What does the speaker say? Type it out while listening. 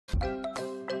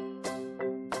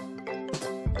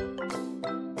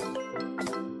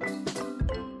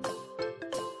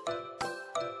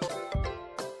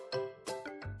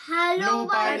Hallo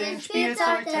bei den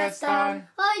Spielzeugtestern.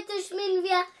 Heute spielen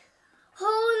wir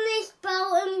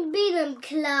Honigklau im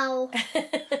Bienenklau.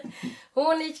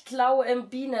 Honigklau im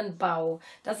Bienenbau.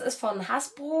 Das ist von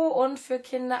Hasbro und für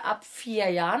Kinder ab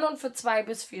 4 Jahren und für 2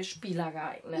 bis 4 Spieler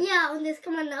geeignet. Ja, und das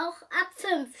kann man auch ab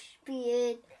 5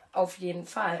 spielen. Auf jeden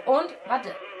Fall. Und,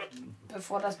 warte,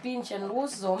 bevor das Bienchen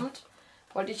lossummt,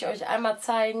 wollte ich euch einmal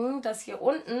zeigen, dass hier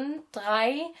unten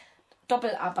 3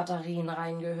 Doppel-A-Batterien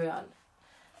reingehören.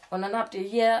 Und dann habt ihr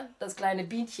hier das kleine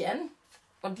Bienchen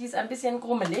und die ist ein bisschen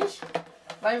grummelig,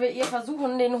 weil wir ihr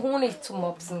versuchen, den Honig zu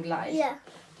mopsen gleich. Ja.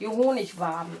 Die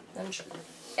Honigwaben. Dann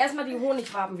erstmal die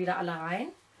Honigwaben wieder alle rein.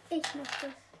 Ich mach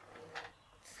das.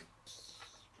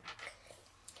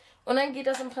 Und dann geht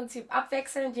das im Prinzip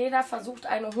abwechselnd. Jeder versucht,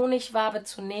 eine Honigwabe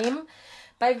zu nehmen.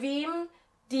 Bei wem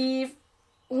die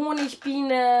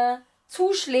Honigbiene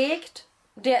zuschlägt,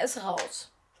 der ist raus.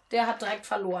 Der hat direkt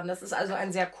verloren. Das ist also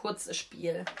ein sehr kurzes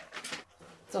Spiel.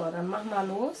 So, dann mach mal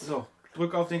los. So,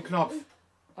 drück auf den Knopf.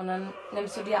 Und dann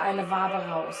nimmst du dir eine Wabe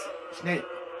raus. Schnell.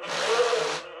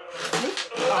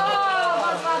 Nicht? Oh,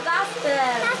 was war das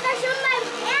denn? Das war schon beim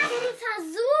ersten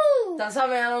Versuch. Das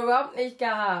haben wir ja noch überhaupt nicht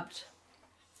gehabt.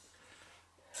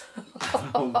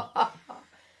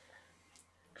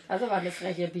 Also war eine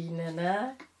freche Biene,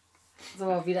 ne?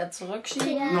 So, wieder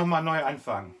zurückschieben. Ja. Nochmal neu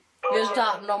anfangen. Wir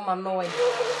starten nochmal neu.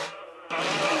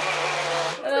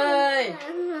 Hey.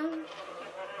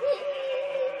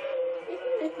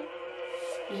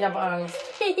 Ich habe Angst.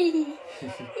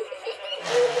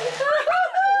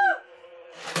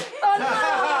 Oh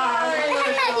nein!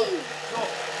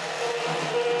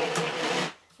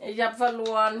 Ich habe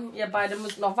verloren. Ihr beide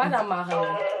müsst noch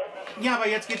weitermachen. Ja, aber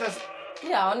jetzt geht das...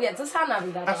 Ja, und jetzt ist Hanna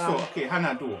wieder dran. Ach so, okay,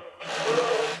 Hanna, du.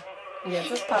 Und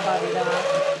jetzt ist Papa wieder.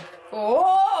 Oh!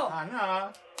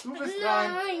 Hanna, du bist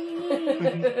dran.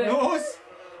 Nein. Los!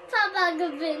 Papa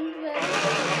gewinnt.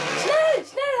 Schnell,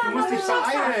 schnell, Du Hanna. musst dich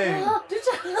beeilen.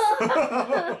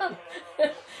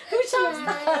 Du schaffst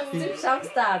das. Du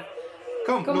schaffst das.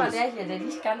 Komm, Guck mal, los. der hier, der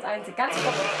liegt ganz einzig. Ganz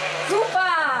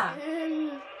super!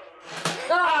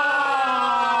 Oh!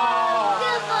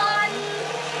 Gewonnen.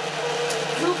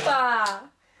 Super!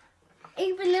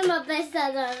 Ich bin immer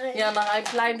besser darin. Ja, nach einem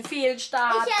kleinen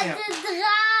Fehlstart. Ich hatte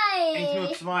Ich nur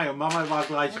 3. 2 und Mama war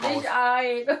gleich raus. Nicht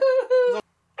ein.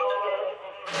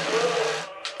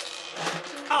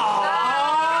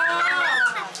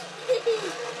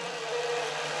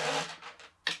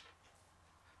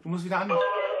 Du musst wieder an.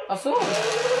 Ach so.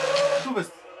 Du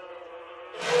bist...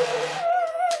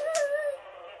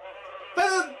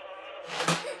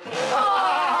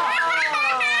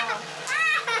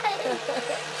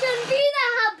 Schon wieder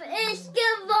habe ich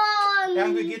gewonnen.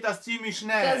 Irgendwie geht das ziemlich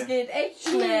schnell. Das geht echt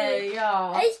schnell,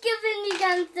 ja. Ich gewinne die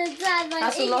ganze Zeit, weil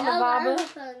Hast du ich noch eine am Wabe?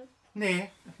 Anfang.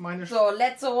 Nee, meine... So,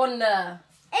 letzte Runde.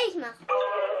 Ich mach.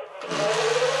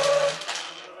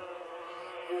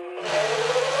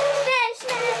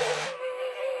 Schnell.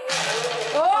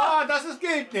 Oh, das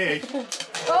geht nicht. Oh!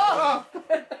 Oh.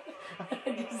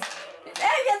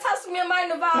 Jetzt hast du mir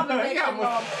meine Wabe Ja, weggenommen.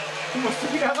 musst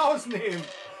du wieder rausnehmen.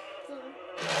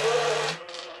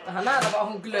 Hanna hat aber auch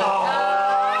ein Glück. Oh.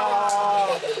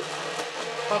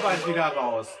 Papa ist wieder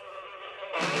raus.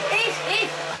 Ich.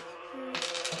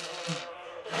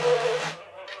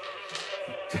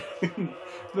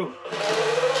 So.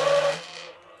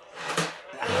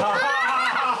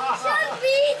 Schon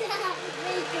wieder.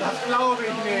 Das glaube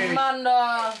ich nicht. Mann,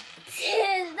 da.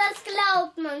 Das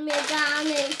glaubt man mir gar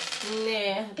nicht.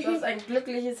 Nee, du hast ein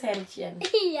glückliches Händchen.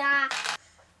 Ja.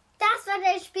 Das war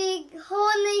das Spiel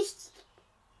Honigklau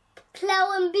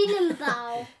im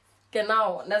Bienenbau.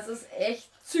 Genau, und das ist echt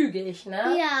zügig,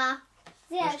 ne? Ja.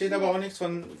 Sehr Da steht schnell. aber auch nichts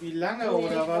von wie lange Nee,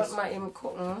 oder ich was. wollte mal eben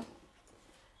gucken.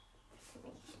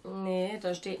 Nee,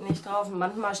 da steht nicht drauf.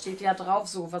 Manchmal steht ja drauf,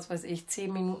 so, was weiß ich,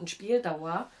 10 Minuten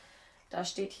Spieldauer. Da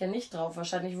steht hier nicht drauf.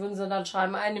 Wahrscheinlich würden sie dann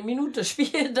schreiben, 1 Minute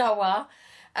Spieldauer.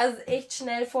 Also echt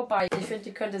schnell vorbei. Ich finde,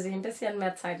 die könnte sich ein bisschen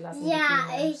mehr Zeit lassen. die Ja,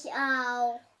 Biene. ich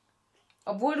auch.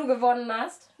 Obwohl du gewonnen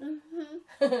hast.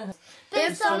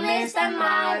 Bis zum nächsten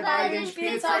Mal bei den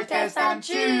Spielzeugtestern.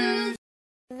 Tschüss.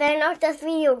 Wenn euch das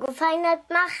Video gefallen hat,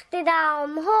 macht den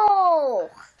Daumen hoch.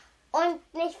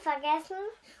 Und nicht vergessen,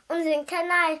 unseren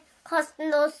Kanal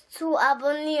kostenlos zu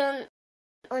abonnieren.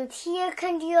 Und hier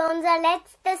könnt ihr unser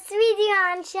letztes Video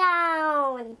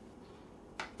anschauen.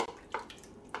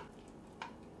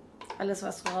 Alles,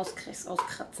 was du rauskriegst,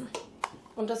 auskratzen.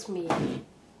 Und das Mehl.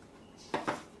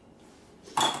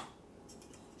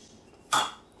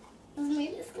 Das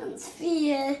Mehl ist ganz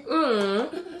viel. Mhm.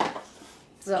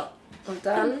 So, und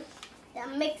dann Der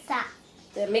Mixer.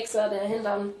 der Mixer, der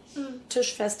hinterm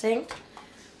Tisch festhängt.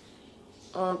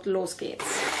 Und los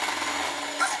geht's.